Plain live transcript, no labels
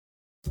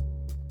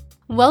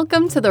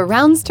Welcome to the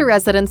Rounds to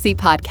Residency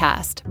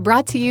podcast,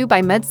 brought to you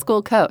by Med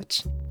School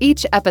Coach.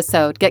 Each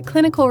episode, get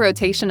clinical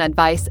rotation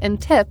advice and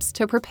tips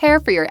to prepare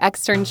for your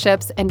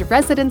externships and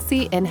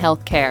residency in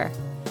healthcare.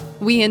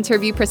 We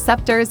interview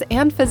preceptors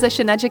and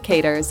physician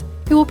educators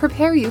who will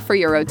prepare you for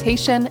your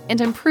rotation and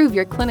improve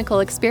your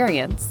clinical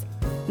experience.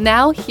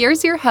 Now,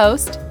 here's your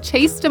host,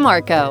 Chase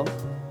DeMarco.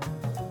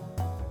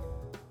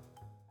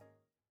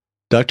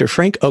 Dr.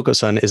 Frank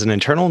Okosun is an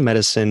internal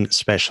medicine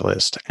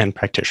specialist and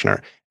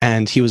practitioner,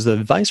 and he was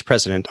the vice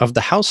president of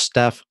the House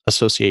Staff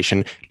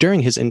Association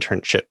during his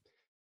internship.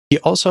 He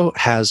also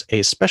has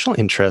a special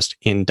interest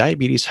in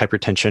diabetes,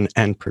 hypertension,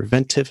 and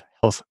preventive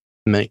health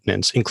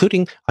maintenance,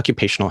 including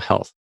occupational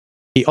health.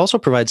 He also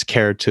provides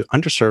care to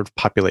underserved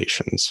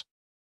populations.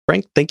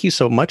 Frank, thank you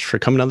so much for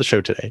coming on the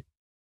show today.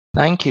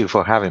 Thank you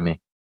for having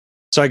me.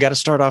 So I got to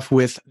start off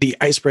with the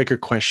icebreaker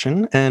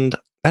question, and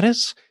that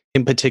is,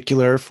 in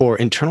particular, for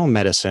internal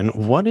medicine,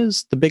 what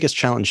is the biggest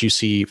challenge you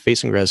see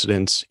facing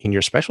residents in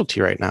your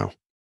specialty right now?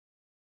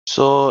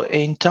 So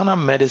internal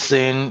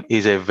medicine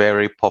is a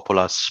very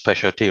popular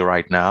specialty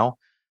right now,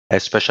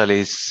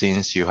 especially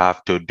since you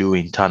have to do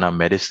internal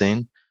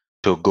medicine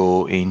to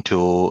go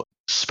into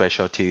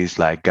specialties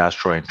like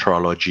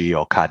gastroenterology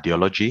or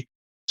cardiology.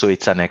 So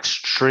it's an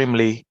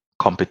extremely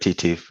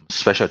competitive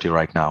specialty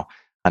right now.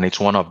 And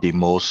it's one of the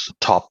most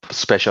top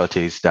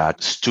specialties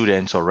that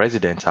students or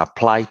residents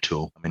apply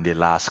to in the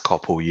last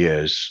couple of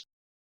years.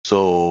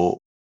 So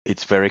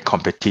it's very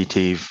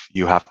competitive.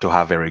 You have to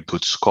have very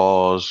good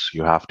scores.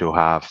 You have to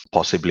have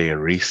possibly a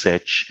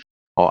research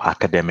or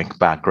academic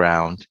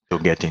background to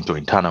get into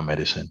internal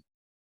medicine.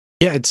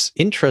 Yeah, it's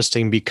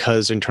interesting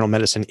because internal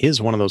medicine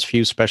is one of those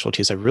few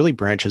specialties that really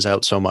branches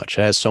out so much.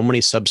 It has so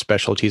many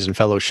subspecialties and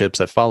fellowships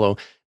that follow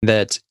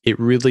that it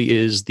really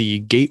is the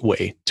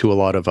gateway to a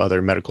lot of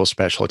other medical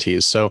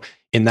specialties. So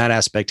in that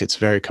aspect, it's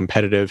very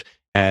competitive,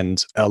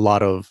 and a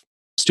lot of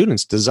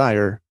students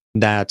desire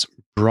that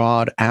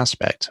broad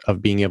aspect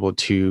of being able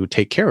to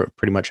take care of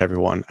pretty much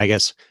everyone, I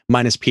guess,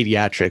 minus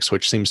pediatrics,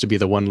 which seems to be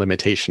the one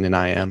limitation in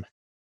IM.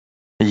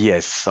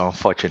 Yes,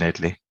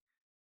 unfortunately.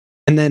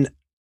 And then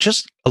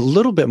just a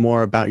little bit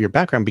more about your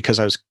background, because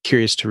I was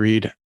curious to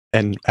read,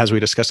 and as we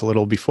discussed a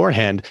little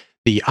beforehand,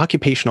 the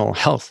occupational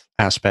health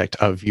aspect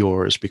of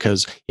yours,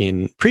 because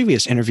in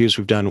previous interviews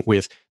we've done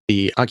with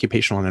the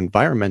occupational and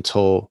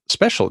environmental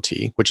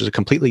specialty, which is a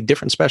completely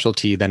different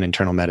specialty than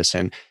internal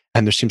medicine,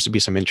 and there seems to be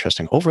some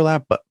interesting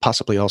overlap, but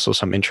possibly also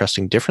some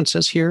interesting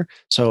differences here.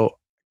 So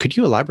could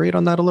you elaborate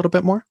on that a little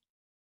bit more?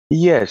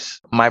 Yes,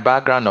 my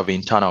background of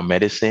internal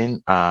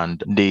medicine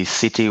and the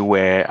city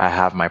where I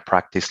have my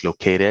practice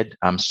located,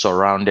 I'm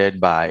surrounded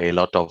by a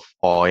lot of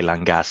oil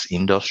and gas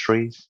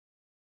industries.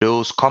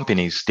 Those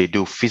companies, they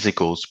do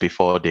physicals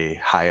before they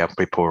hire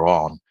people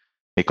on,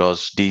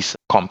 because these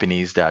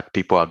companies that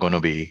people are going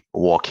to be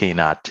working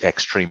at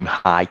extreme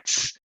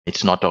heights,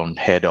 it's not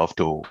unheard of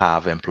to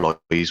have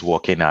employees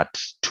working at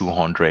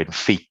 200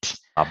 feet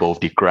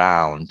above the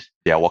ground.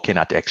 They are working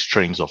at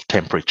extremes of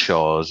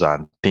temperatures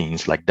and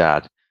things like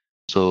that.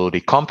 So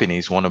the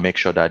companies want to make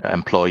sure that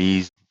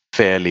employees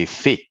fairly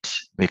fit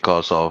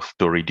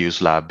to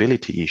reduce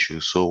liability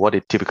issues. So what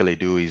they typically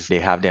do is they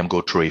have them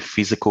go through a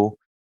physical,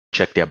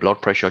 check their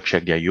blood pressure,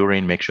 check their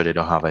urine, make sure they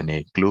don't have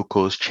any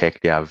glucose,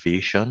 check their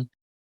vision.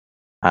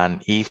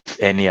 And if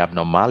any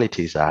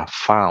abnormalities are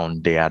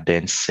found, they are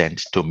then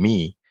sent to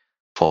me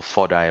for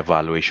further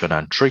evaluation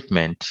and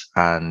treatment,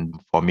 and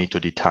for me to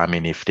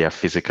determine if they are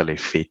physically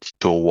fit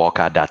to work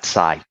at that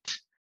site.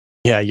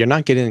 Yeah, you're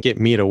not going to get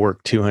me to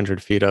work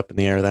 200 feet up in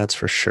the air, that's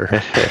for sure.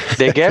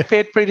 They get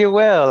paid pretty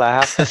well, I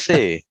have to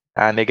say,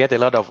 and they get a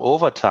lot of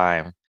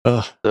overtime.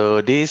 Ugh.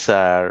 So these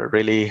are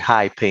really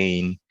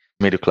high-paying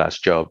middle-class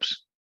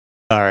jobs.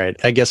 All right.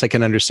 I guess I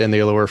can understand the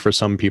allure for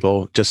some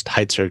people. Just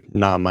heights are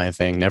not my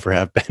thing. Never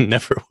have been,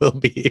 never will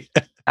be.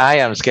 I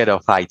am scared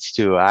of heights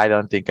too. I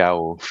don't think I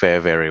will fare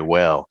very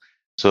well.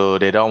 So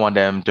they don't want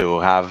them to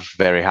have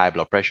very high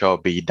blood pressure or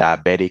be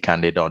diabetic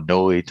and they don't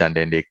know it, and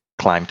then they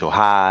climb to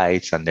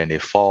heights and then they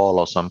fall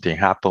or something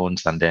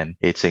happens, and then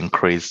it's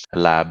increased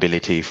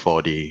liability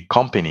for the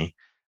company.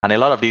 And a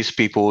lot of these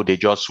people, they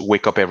just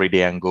wake up every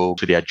day and go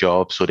to their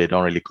job, so they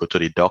don't really go to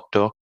the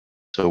doctor.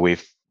 So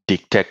we've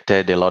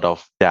detected a lot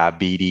of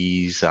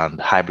diabetes and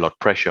high blood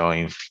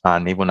pressure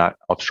and even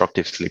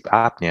obstructive sleep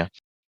apnea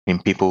in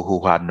people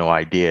who had no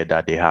idea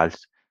that they had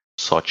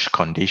such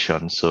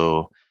conditions.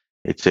 So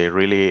it's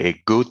really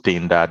a good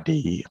thing that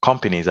the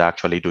companies are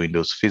actually doing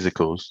those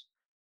physicals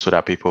so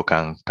that people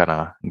can kind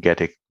of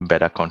get a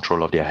better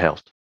control of their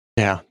health.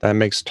 Yeah, that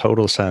makes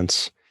total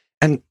sense.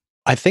 And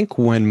I think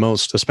when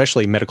most,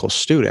 especially medical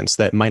students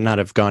that might not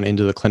have gone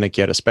into the clinic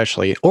yet,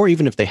 especially, or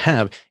even if they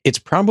have, it's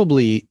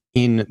probably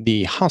in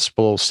the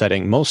hospital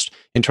setting. Most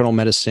internal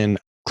medicine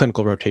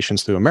clinical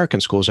rotations through American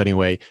schools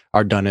anyway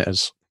are done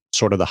as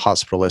sort of the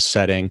hospitalist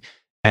setting.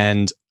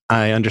 And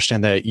I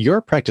understand that your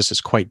practice is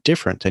quite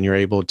different, and you're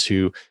able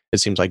to, it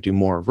seems like, do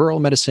more rural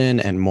medicine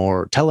and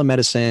more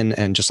telemedicine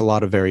and just a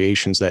lot of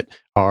variations that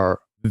are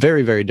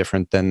very, very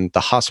different than the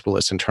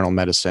hospitalist internal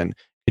medicine.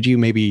 Could you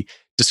maybe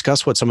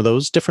discuss what some of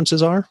those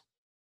differences are?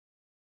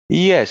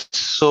 Yes.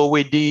 So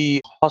with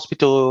the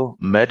hospital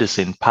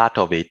medicine part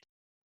of it,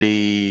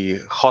 the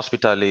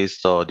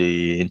hospitalist or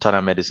the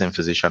internal medicine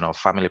physician or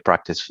family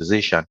practice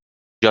physician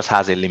just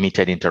has a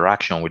limited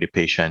interaction with the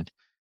patient.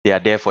 They are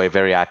there for a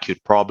very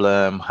acute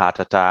problem, heart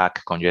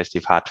attack,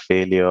 congestive heart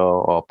failure,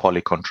 or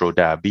polycontrolled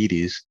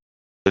diabetes.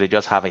 So they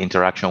just have an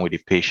interaction with the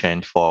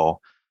patient for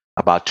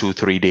about 2,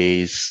 3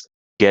 days,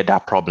 get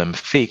that problem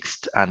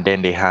fixed, and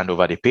then they hand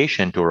over the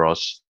patient to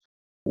us.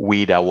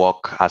 We that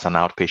work as an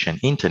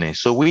outpatient internist.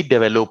 So we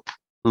develop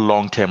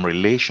long-term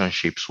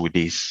relationships with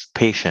these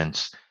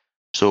patients.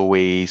 So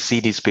we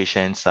see these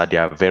patients at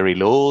their very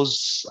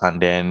lows,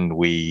 and then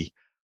we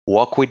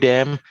work with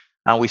them,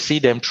 and we see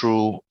them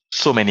through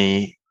so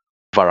many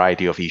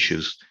variety of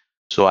issues.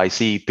 So I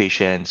see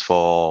patients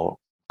for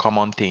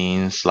common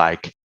things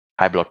like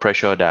high blood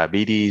pressure,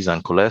 diabetes,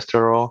 and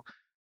cholesterol,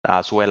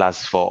 as well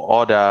as for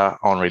other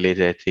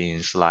unrelated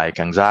things like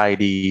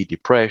anxiety,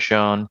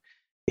 depression,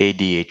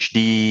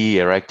 ADHD,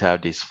 erectile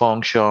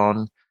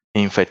dysfunction,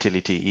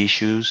 infertility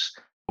issues.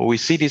 We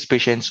see these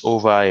patients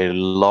over a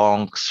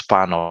long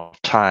span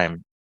of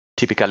time,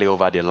 typically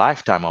over the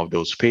lifetime of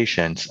those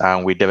patients,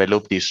 and we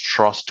develop this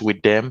trust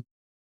with them,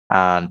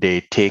 and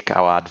they take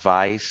our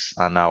advice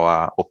and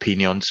our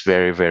opinions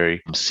very,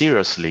 very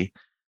seriously.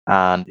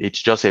 And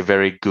it's just a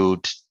very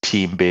good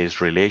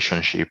team-based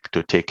relationship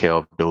to take care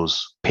of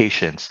those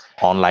patients,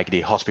 unlike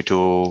the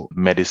hospital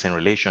medicine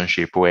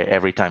relationship where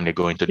every time they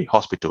go into the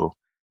hospital,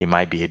 it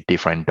might be a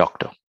different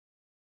doctor.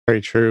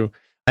 Very true.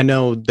 I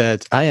know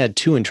that I had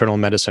 2 internal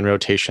medicine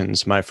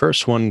rotations. My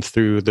first one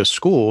through the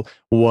school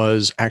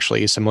was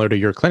actually similar to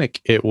your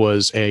clinic. It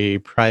was a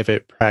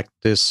private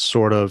practice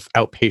sort of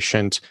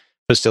outpatient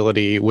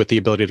facility with the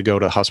ability to go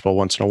to the hospital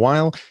once in a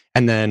while.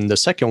 And then the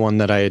second one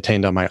that I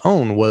attained on my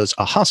own was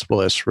a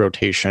hospitalist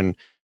rotation.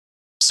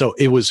 So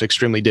it was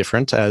extremely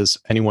different, as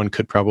anyone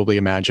could probably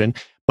imagine.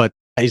 But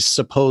I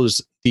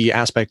suppose the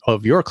aspect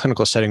of your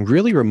clinical setting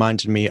really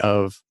reminded me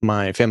of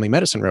my family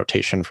medicine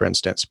rotation, for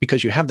instance,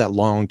 because you have that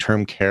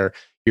long-term care.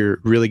 You're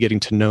really getting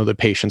to know the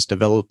patients,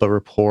 develop a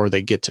rapport.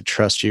 They get to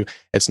trust you.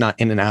 It's not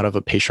in and out of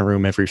a patient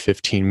room every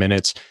 15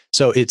 minutes.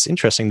 So it's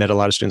interesting that a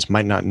lot of students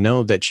might not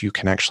know that you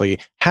can actually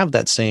have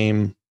that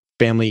same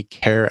family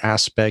care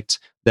aspect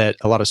that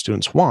a lot of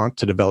students want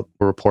to develop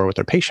a rapport with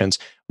their patients,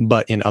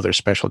 but in other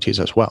specialties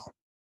as well.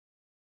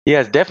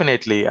 Yes,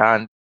 definitely.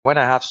 And when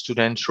I have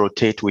students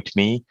rotate with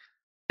me,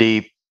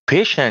 the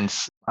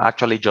patients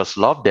actually just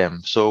love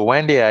them. So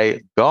when they are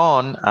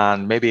gone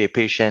and maybe a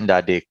patient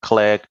that they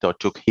collect or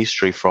took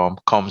history from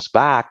comes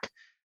back,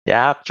 they're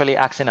actually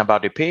asking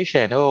about the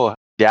patient. Oh,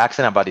 they're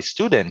asking about the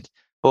student.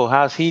 Oh,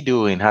 how's he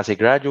doing? Has he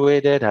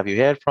graduated? Have you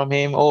heard from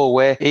him? Oh,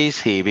 where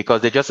is he?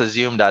 Because they just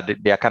assume that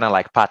they're kind of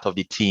like part of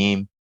the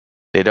team.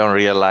 They don't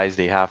realize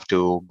they have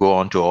to go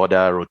on to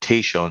other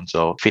rotations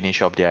or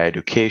finish up their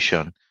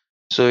education.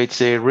 So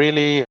it's a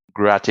really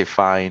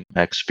gratifying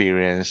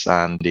experience,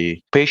 and the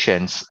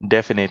patients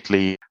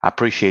definitely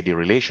appreciate the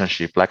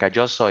relationship. Like I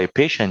just saw a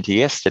patient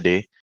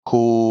yesterday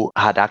who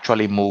had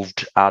actually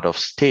moved out of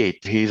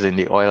state. He's in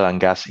the oil and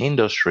gas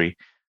industry,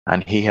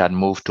 and he had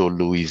moved to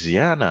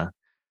Louisiana.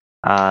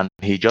 And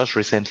he just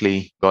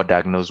recently got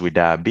diagnosed with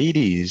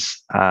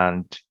diabetes,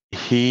 and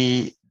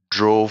he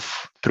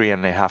drove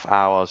 3.5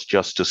 hours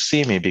just to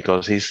see me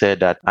because he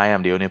said that I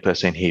am the only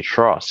person he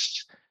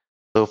trusts.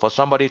 So for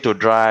somebody to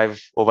drive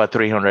over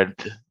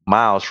 300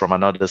 miles from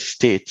another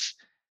state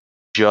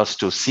just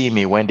to see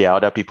me when there are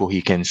other people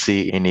he can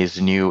see in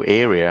his new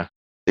area,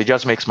 it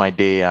just makes my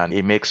day, and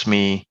it makes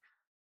me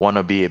want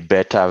to be a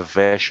better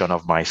version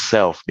of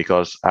myself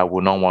because I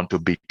would not want to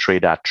betray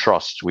that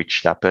trust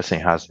which that person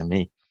has in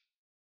me.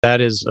 That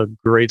is a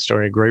great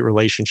story, a great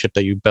relationship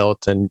that you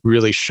built, and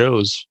really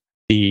shows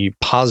the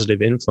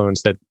positive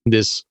influence that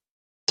this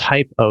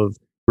type of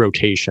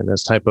rotation,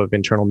 this type of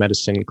internal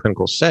medicine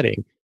clinical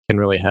setting can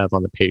really have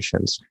on the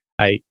patients.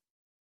 I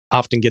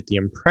often get the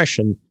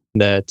impression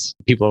that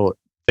people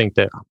think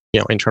that,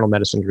 internal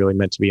medicine is really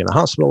meant to be in the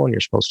hospital and you're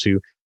supposed to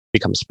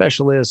become a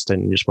specialist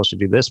and you're supposed to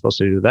do this, supposed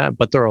to do that.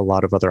 But there are a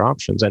lot of other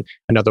options. And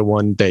another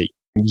one that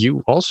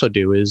you also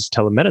do is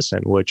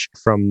telemedicine, which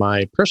from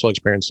my personal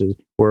experiences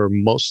were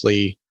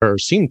mostly, or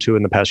seem to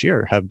in the past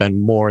year, have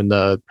been more in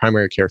the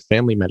primary care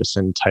family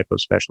medicine type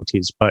of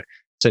specialties. But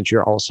since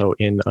you're also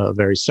in a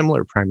very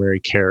similar primary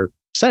care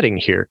setting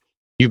here,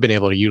 you've been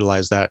able to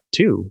utilize that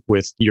too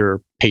with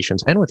your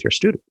patients and with your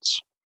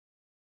students.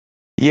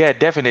 Yeah,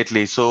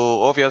 definitely.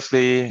 So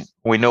obviously,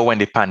 we know when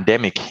the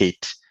pandemic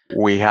hit,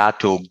 we had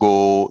to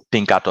go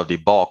think out of the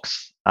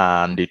box,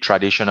 and the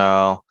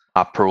traditional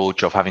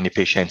approach of having the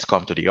patients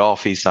come to the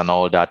office and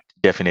all that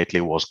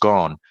definitely was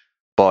gone.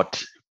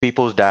 But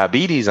people's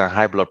diabetes and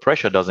high blood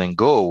pressure doesn't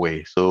go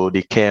away. So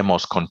the care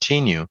must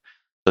continue.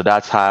 So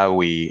that's how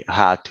we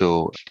had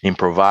to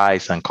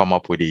improvise and come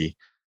up with the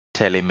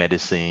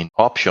telemedicine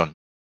option.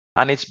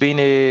 And it's been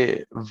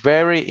a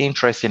very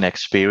interesting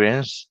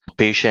experience.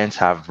 Patients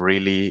have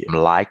really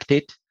liked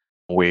it.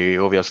 We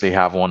obviously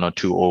have 1 or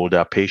 2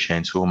 older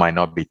patients who might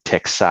not be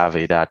tech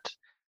savvy that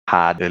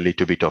had a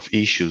little bit of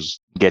issues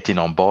getting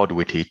on board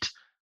with it.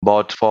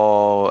 But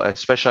for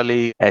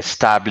especially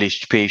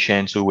established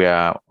patients who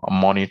were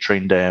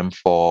monitoring them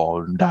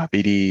for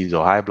diabetes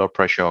or high blood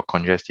pressure or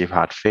congestive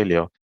heart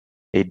failure,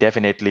 it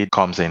definitely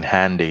comes in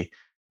handy.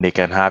 They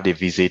can have the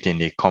visit in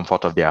the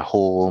comfort of their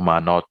home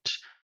and not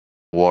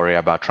worry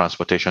about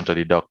transportation to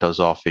the doctor's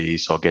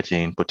office or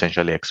getting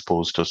potentially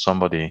exposed to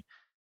somebody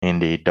in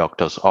the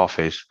doctor's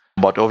office.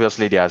 But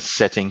obviously, there are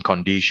certain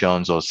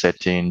conditions or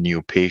certain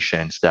new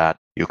patients that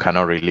you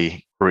cannot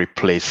really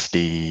replace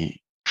the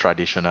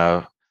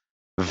traditional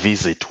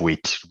visit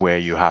with, where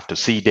you have to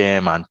see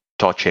them and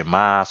touch a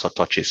mass or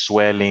touch a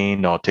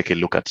swelling or take a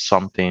look at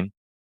something.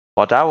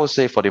 But I would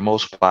say for the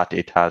most part,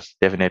 it has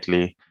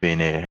definitely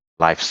been a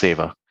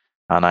lifesaver.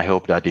 And I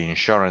hope that the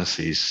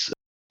insurances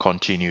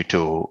continue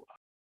to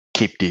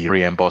keep the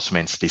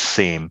reimbursements the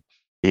same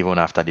even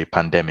after the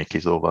pandemic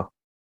is over.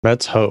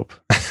 Let's hope.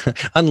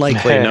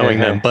 Unlikely knowing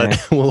them,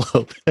 but we'll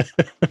hope.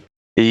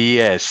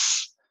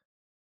 Yes.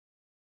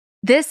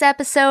 This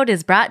episode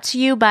is brought to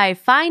you by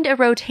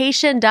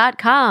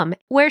findarotation.com,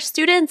 where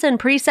students and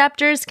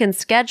preceptors can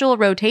schedule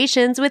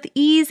rotations with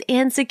ease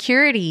and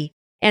security,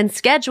 and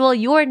schedule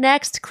your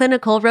next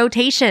clinical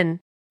rotation.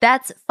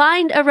 That's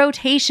Find a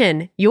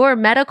Rotation, your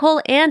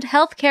medical and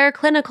healthcare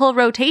clinical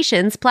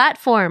rotations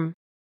platform.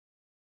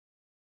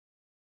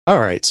 All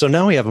right, so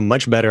now we have a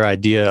much better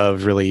idea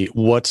of really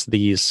what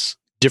these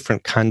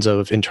different kinds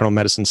of internal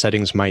medicine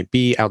settings might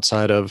be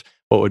outside of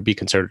what would be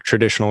considered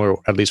traditional,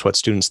 or at least what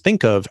students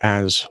think of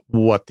as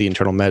what the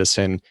internal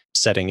medicine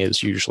setting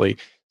is usually.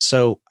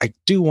 So I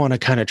do want to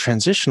kind of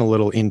transition a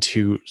little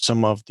into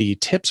some of the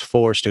tips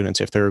for students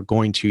if they're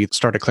going to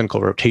start a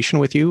clinical rotation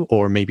with you,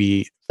 or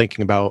maybe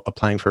thinking about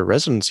applying for a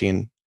residency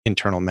in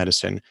internal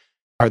medicine.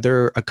 Are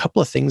there a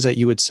couple of things that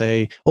you would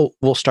say, oh,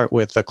 we'll start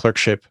with the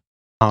clerkship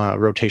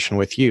rotation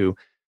with you,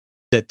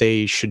 that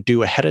they should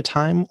do ahead of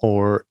time,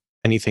 or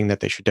anything that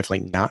they should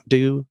definitely not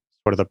do?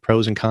 What are the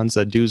pros and cons,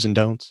 the do's and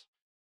don'ts?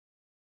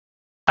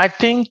 I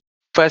think,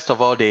 first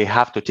of all, they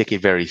have to take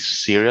it very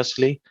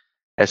seriously,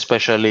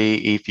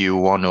 especially if you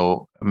want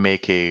to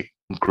make a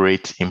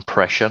great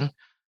impression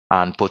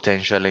and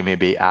potentially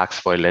maybe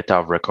ask for a letter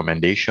of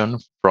recommendation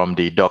from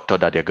the doctor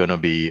that they're going to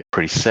be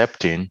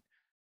precepting.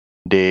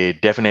 They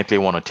definitely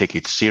want to take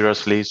it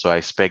seriously. So I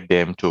expect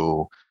them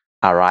to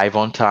arrive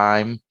on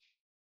time,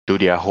 do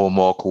their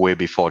homework way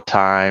before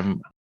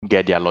time,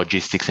 get their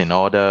logistics in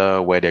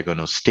order, where they're going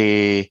to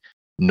stay,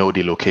 know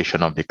the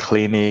location of the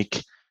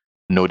clinic,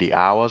 know the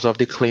hours of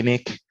the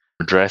clinic,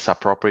 dress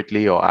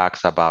appropriately or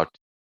ask about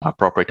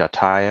appropriate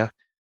attire,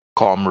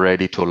 come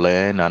ready to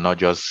learn and not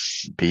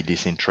just be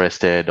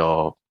disinterested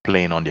or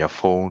playing on their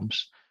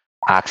phones,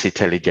 ask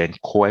intelligent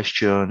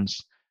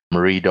questions,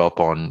 read up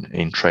on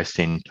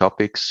interesting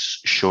topics,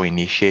 show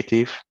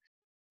initiative,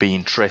 be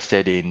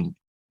interested in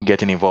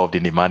getting involved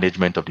in the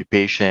management of the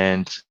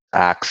patient,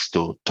 ask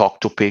to talk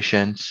to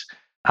patients,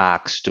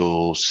 ask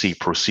to see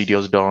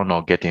procedures done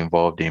or get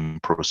involved in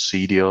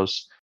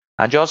procedures,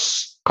 and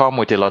just come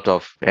with a lot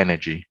of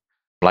energy.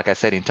 Like I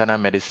said, internal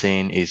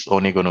medicine is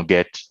only going to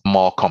get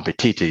more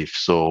competitive.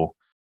 So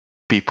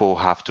people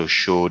have to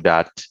show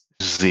that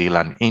zeal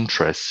and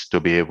interest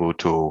to be able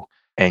to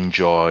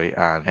enjoy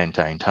and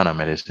enter internal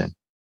medicine.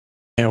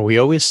 And we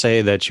always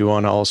say that you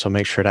want to also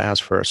make sure to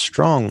ask for a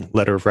strong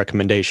letter of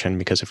recommendation,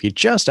 because if you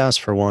just ask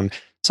for one,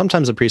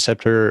 sometimes the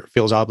preceptor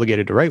feels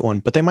obligated to write one,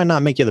 but they might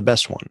not make you the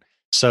best one.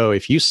 So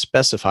if you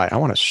specify, I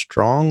want a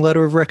strong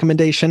letter of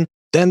recommendation,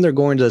 then they're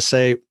going to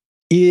say,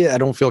 yeah, I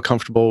don't feel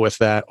comfortable with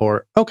that.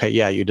 Or, okay,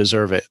 yeah, you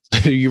deserve it.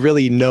 You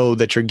really know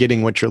that you're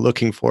getting what you're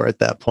looking for at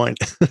that point.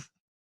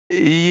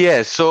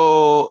 Yeah.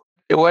 So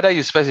whether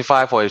you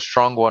specify for a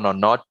strong one or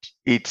not,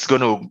 it's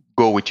going to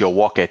go with your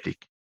work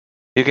ethic.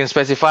 You can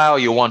specify all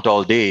you want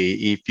all day.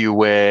 If you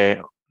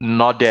were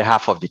not there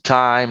half of the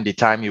time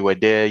you were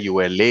there, you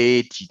were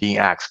late, you didn't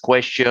ask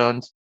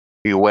questions,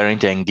 you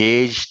weren't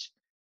engaged,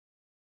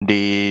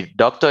 the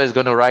doctor is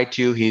going to write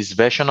you his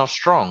version of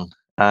strong,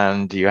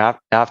 and you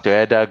have to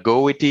either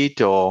go with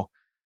it or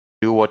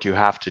do what you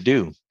have to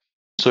do.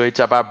 So it's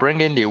about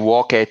bringing the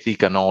work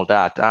ethic and all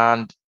that.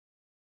 And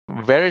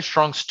very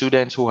strong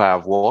students who I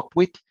have worked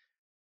with,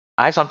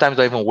 I sometimes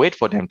don't even wait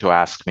for them to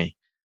ask me.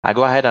 I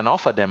go ahead and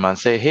offer them and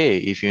say, hey,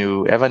 if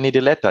you ever need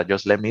a letter,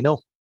 just let me know.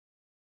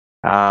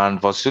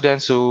 And for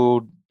students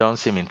who don't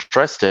seem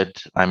interested,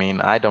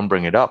 I don't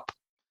bring it up.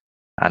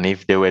 And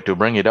if they were to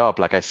bring it up,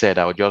 like I said,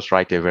 I would just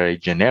write a very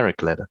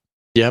generic letter.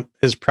 Yep,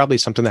 it's probably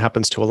something that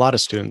happens to a lot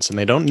of students and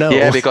they don't know.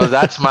 Yeah, because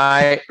that's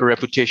my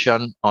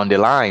reputation on the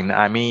line.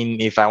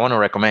 If I want to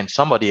recommend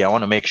somebody, I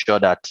want to make sure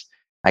that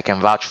I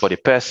can vouch for the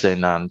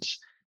person and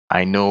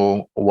I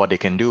know what they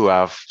can do.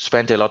 I've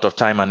spent a lot of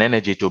time and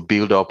energy to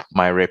build up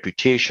my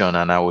reputation,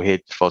 and I would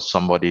hate for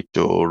somebody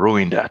to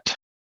ruin that.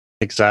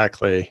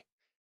 Exactly.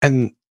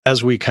 And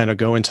as we kind of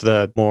go into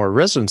the more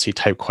residency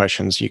type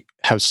questions, you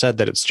have said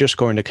that it's just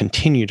going to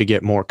continue to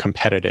get more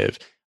competitive.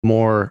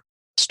 More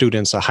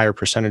students, a higher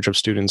percentage of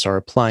students are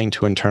applying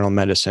to internal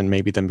medicine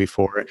maybe than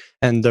before.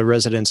 And the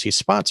residency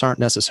spots aren't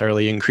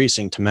necessarily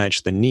increasing to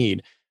match the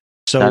need.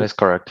 So That is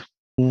correct.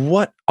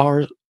 what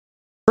are,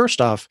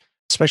 first off,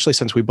 especially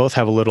since we both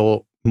have a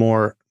little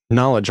more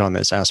knowledge on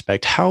this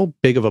aspect, how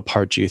big of a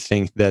part do you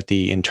think that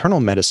the internal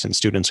medicine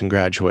students and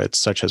graduates,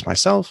 such as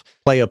myself,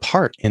 play a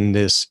part in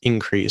this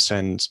increase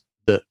and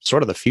the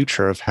sort of the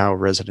future of how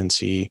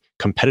residency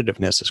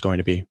competitiveness is going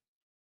to be?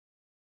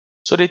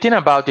 So the thing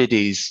about it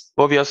is,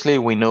 obviously,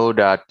 we know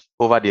that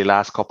over the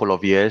last couple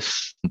of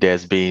years,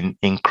 there's been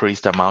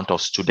increased amount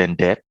of student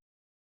debt.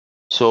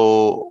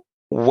 So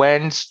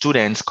when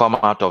students come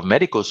out of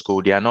medical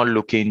school, they are not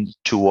looking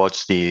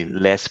towards the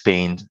less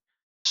paying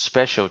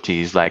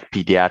specialties like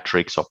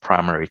pediatrics or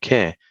primary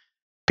care.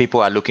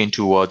 People are looking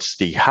towards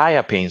the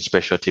higher paying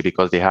specialty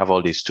because they have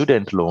all these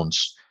student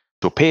loans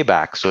to pay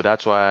back. So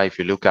that's why if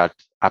you look at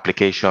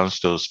applications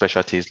to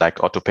specialties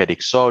like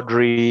orthopedic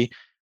surgery,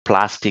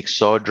 plastic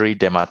surgery,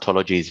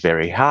 dermatology is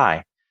very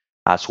high,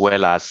 as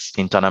well as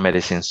internal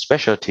medicine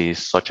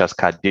specialties such as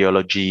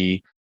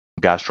cardiology,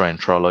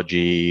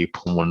 gastroenterology,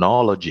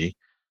 pulmonology.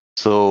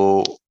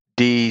 So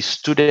the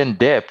student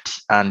debt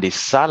and the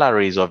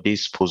salaries of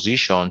these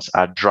positions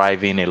are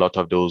driving a lot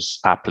of those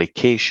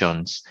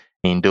applications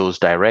in those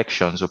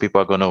directions. So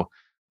people are going to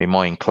be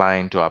more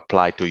inclined to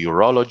apply to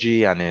urology,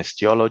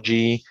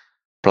 anesthesiology,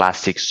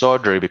 plastic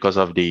surgery because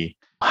of the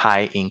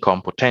high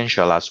income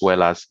potential as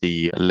well as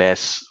the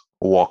less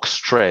work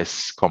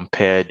stress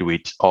compared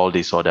with all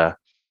these other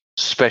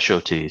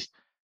specialties.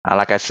 And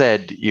like I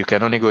said, you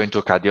can only go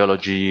into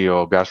cardiology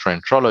or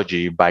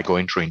gastroenterology by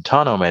going through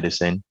internal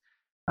medicine.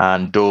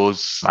 And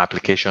those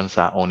applications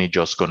are only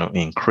just going to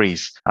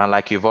increase. And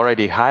like you've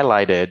already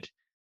highlighted,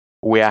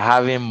 we are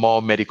having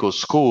more medical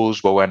schools,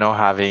 but we're not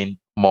having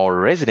more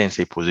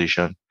residency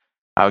position.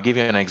 I'll give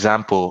you an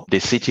example. The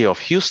city of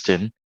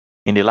Houston,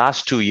 in the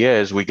last 2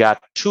 years, we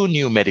got 2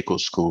 new medical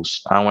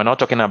schools. And we're not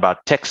talking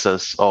about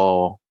Texas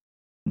or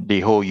the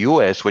whole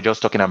US. We're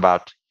just talking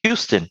about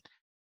Houston.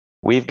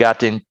 We've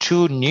gotten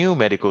 2 new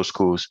medical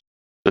schools.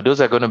 So those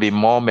are going to be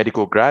more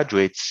medical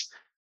graduates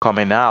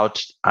coming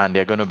out, and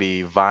they're going to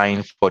be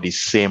vying for the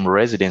same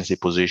residency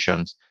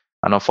positions.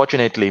 And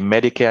unfortunately,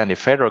 Medicare and the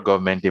federal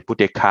government, they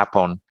put a cap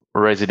on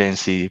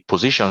residency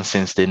positions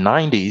since the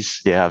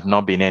 90s. There have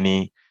not been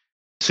any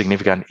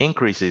significant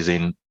increases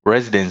in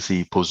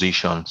residency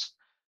positions.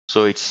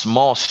 So it's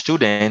more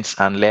students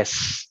and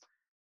less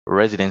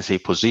residency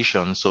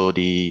positions. So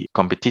the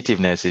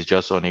competitiveness is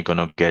just only going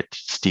to get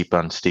steeper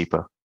and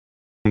steeper.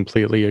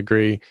 Completely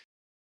agree.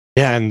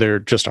 Yeah, and there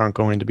just aren't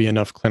going to be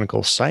enough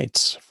clinical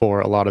sites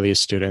for a lot of these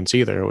students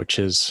either, which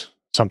is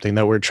something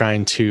that we're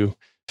trying to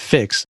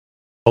fix,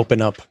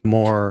 open up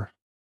more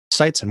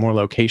sites and more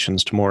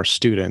locations to more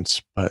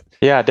students. But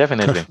yeah,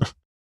 definitely.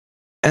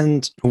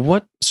 And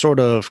what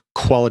sort of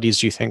qualities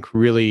do you think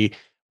really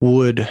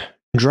would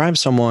drive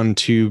someone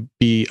to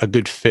be a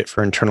good fit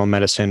for internal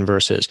medicine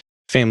versus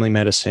family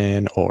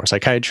medicine or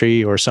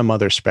psychiatry or some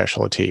other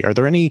specialty? Are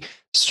there any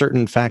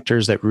certain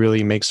factors that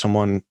really make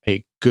someone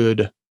a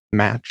good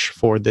match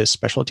for this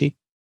specialty?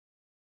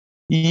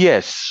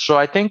 Yes. So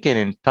I think in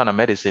internal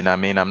medicine, I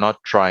mean, I'm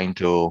not trying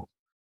to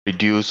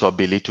reduce or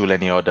belittle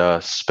any other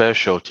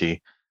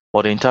specialty,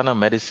 but internal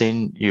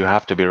medicine, you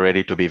have to be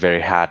ready to be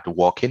very hard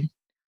working.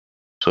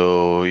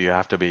 So you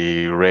have to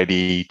be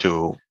ready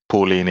to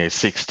pull in a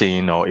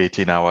 16 or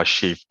 18-hour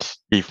shift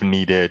if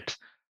needed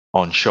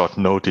on short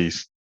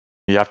notice.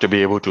 You have to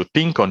be able to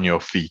think on your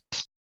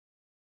feet.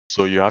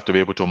 So you have to be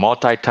able to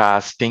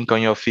multitask, think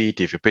on your feet.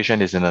 If your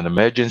patient is in an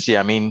emergency,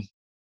 I mean,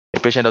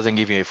 a patient doesn't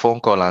give you a phone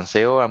call and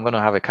say, oh, I'm going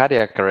to have a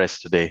cardiac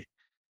arrest today.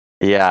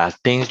 Yeah,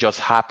 things just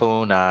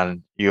happen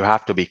and you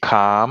have to be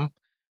calm.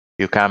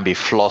 You can't be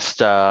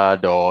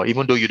flustered, or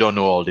even though you don't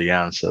know all the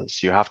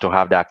answers, you have to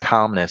have that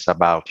calmness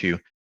about you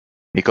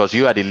because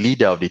you are the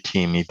leader of the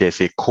team. If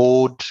there's a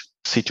cold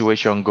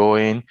situation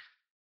going,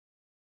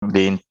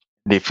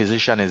 the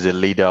physician is the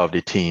leader of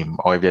the team.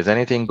 Or if there's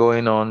anything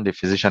going on, the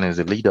physician is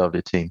the leader of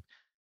the team.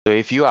 So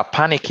if you are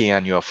panicking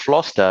and you're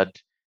flustered,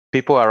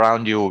 people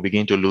around you will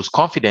begin to lose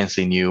confidence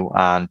in you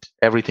and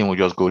everything will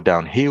just go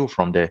downhill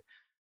from there.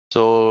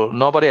 So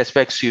nobody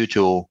expects you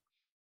to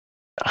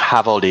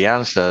have all the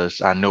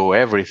answers and know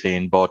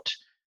everything, but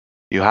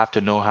you have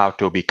to know how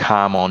to be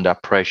calm under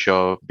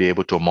pressure, be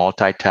able to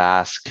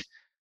multitask,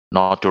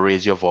 not to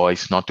raise your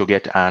voice, not to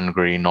get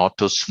angry, not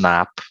to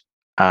snap.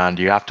 And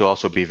you have to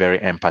also be very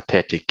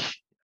empathetic.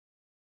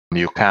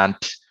 You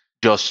can't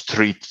just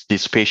treat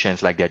these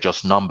patients like they're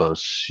just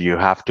numbers. You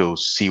have to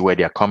see where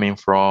they're coming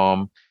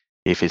from.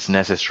 If it's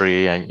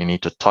necessary, you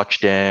need to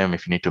touch them.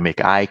 If you need to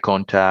make eye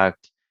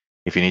contact,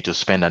 if you need to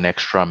spend an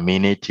extra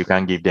minute, you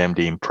can't give them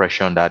the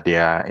impression that they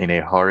are in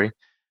a hurry.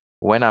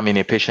 When I'm in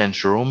a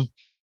patient's room,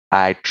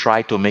 I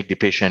try to make the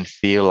patient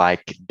feel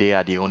like they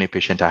are the only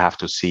patient I have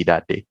to see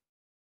that day.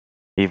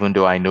 Even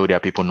though I know there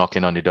are people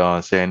knocking on the door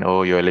and saying,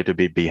 oh, you're a little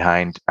bit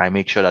behind, I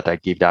make sure that I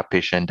give that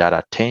patient that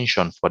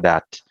attention for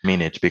that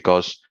minute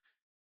because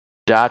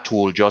that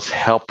will just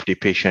help the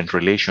patient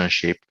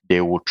relationship.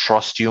 They will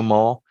trust you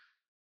more.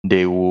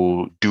 They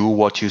will do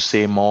what you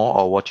say more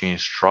or what you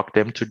instruct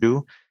them to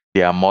do.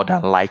 they are more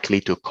than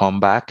likely to come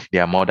back. They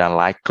are more than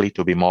likely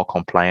to be more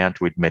compliant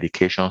with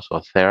medications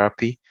or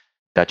therapy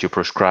that you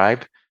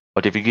prescribe.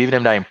 But if you give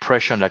them that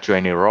impression that you're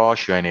in a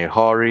rush, you're in a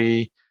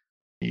hurry,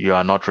 you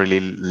are not really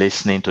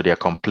listening to their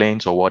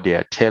complaints or what they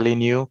are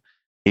telling you,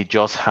 it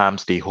just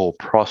harms the whole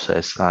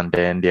process. And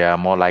then they are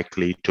more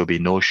likely to be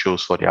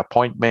no-shows for their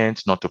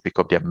appointments, not to pick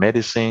up their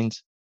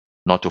medicines,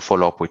 not to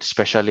follow up with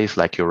specialists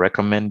like you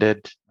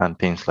recommended, and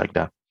things like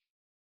that.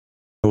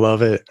 I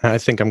love it. I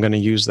think I'm going to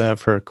use that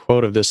for a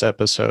quote of this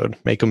episode.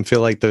 Make them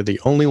feel like they're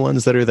the only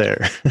ones that are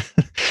there.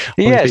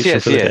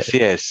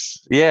 Yes.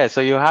 Yeah,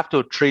 so you have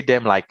to treat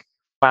them like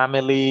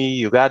family.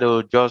 You got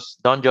to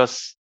don't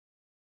just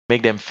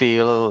make them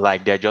feel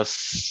like they're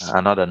just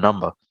another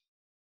number.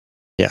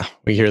 Yeah,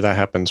 we hear that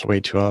happens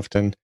way too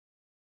often.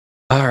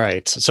 All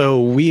right.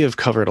 So we have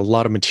covered a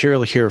lot of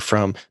material here,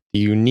 from the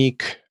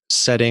unique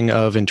setting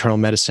of internal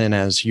medicine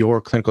as your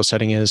clinical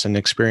setting is and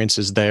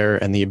experiences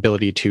there, and the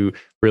ability to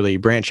really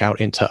branch out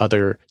into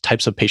other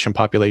types of patient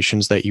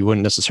populations that you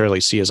wouldn't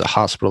necessarily see as a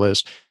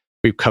hospitalist.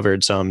 We've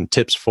covered some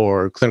tips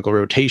for clinical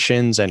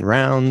rotations and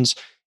rounds,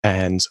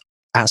 and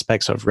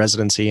aspects of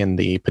residency and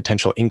the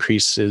potential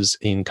increases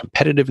in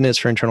competitiveness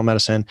for internal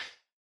medicine.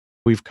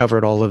 We've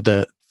covered all of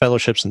the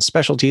fellowships and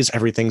specialties.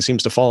 Everything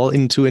seems to fall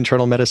into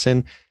internal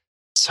medicine.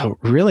 So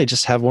really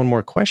just have one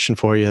more question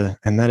for you,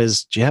 and that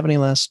is, do you have any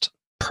last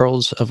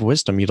pearls of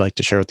wisdom you'd like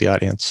to share with the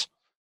audience?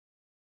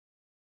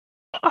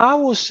 I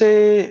would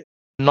say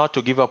not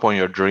to give up on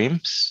your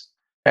dreams.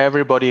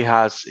 Everybody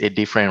has a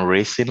different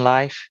race in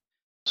life.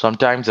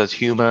 Sometimes as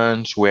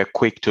humans, we're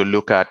quick to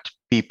look at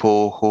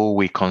people who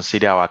we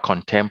consider our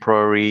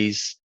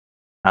contemporaries,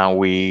 and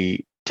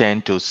we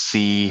tend to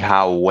see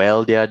how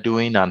well they are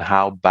doing and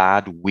how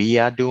bad we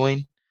are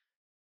doing.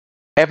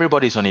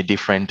 Everybody's on a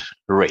different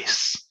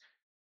race.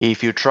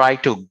 If you try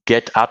to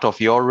get out of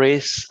your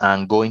race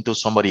and go into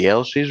somebody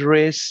else's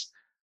race,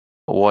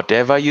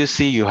 whatever you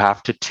see, you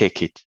have to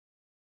take it.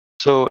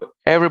 So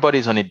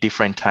everybody's on a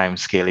different time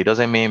scale. It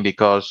doesn't mean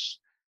because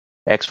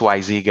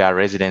XYZ got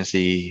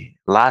residency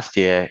last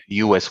year,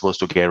 you were supposed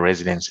to get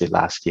residency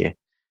last year.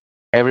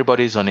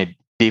 Everybody's on a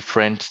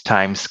different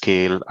time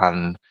scale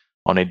and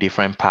on a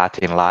different path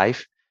in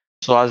life.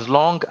 So as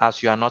long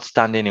as you are not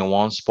standing in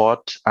one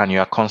spot and you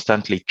are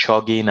constantly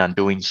chugging and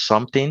doing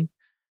something,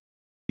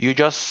 you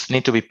just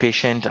need to be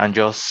patient and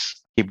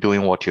just keep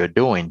doing what you're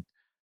doing.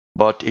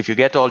 But if you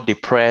get all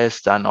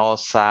depressed and all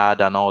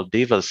sad and all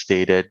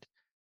devastated,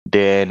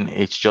 then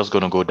it's just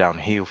going to go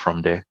downhill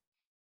from there.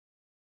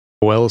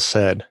 Well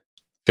said.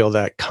 Feel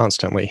that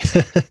constantly.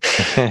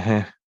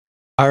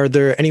 Are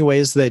there any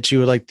ways that you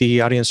would like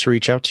the audience to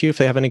reach out to you if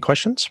they have any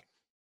questions?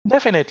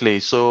 Definitely.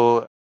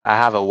 So I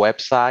have a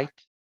website,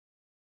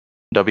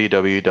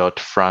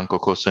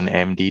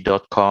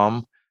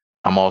 www.frankokosunmd.com.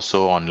 I'm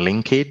also on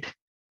LinkedIn.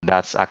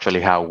 That's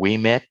actually how we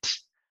met.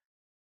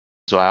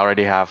 So I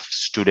already have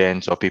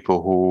students or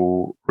people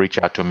who reach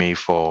out to me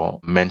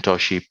for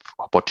mentorship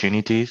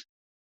opportunities.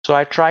 So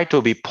I try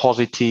to be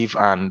positive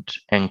and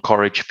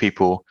encourage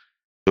people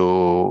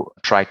to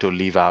try to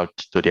live out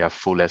to their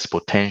fullest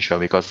potential,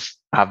 because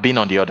I've been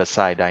on the other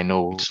side. I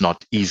know it's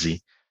not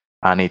easy,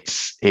 and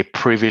it's a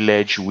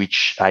privilege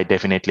which I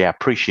definitely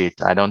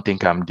appreciate. I don't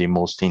think I'm the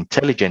most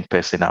intelligent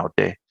person out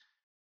there,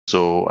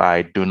 so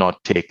I do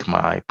not take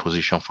my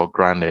position for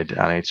granted,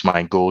 and it's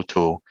my goal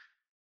to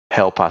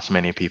help as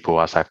many people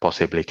as I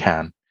possibly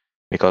can,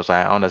 because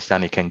I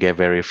understand it can get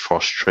very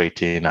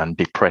frustrating and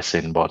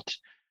depressing, but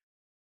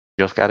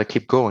just got to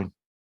keep going.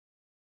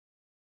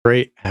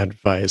 Great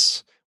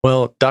advice.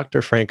 Well,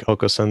 Dr. Frank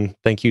Okosun,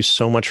 thank you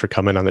so much for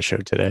coming on the show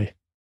today.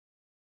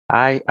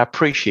 I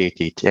appreciate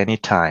it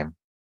anytime.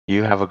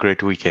 You have a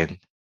great weekend.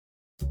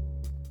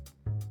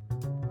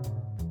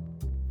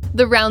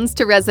 The Rounds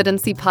to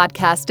Residency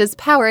podcast is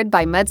powered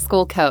by Med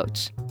School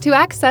Coach. To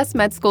access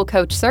Med School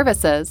Coach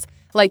services,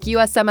 like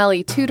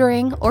USMLE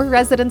tutoring or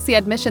residency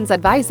admissions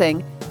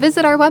advising,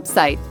 visit our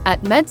website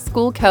at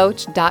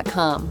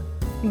medschoolcoach.com.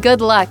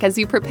 Good luck as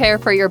you prepare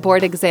for your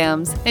board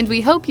exams, and we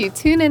hope you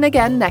tune in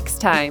again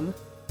next time.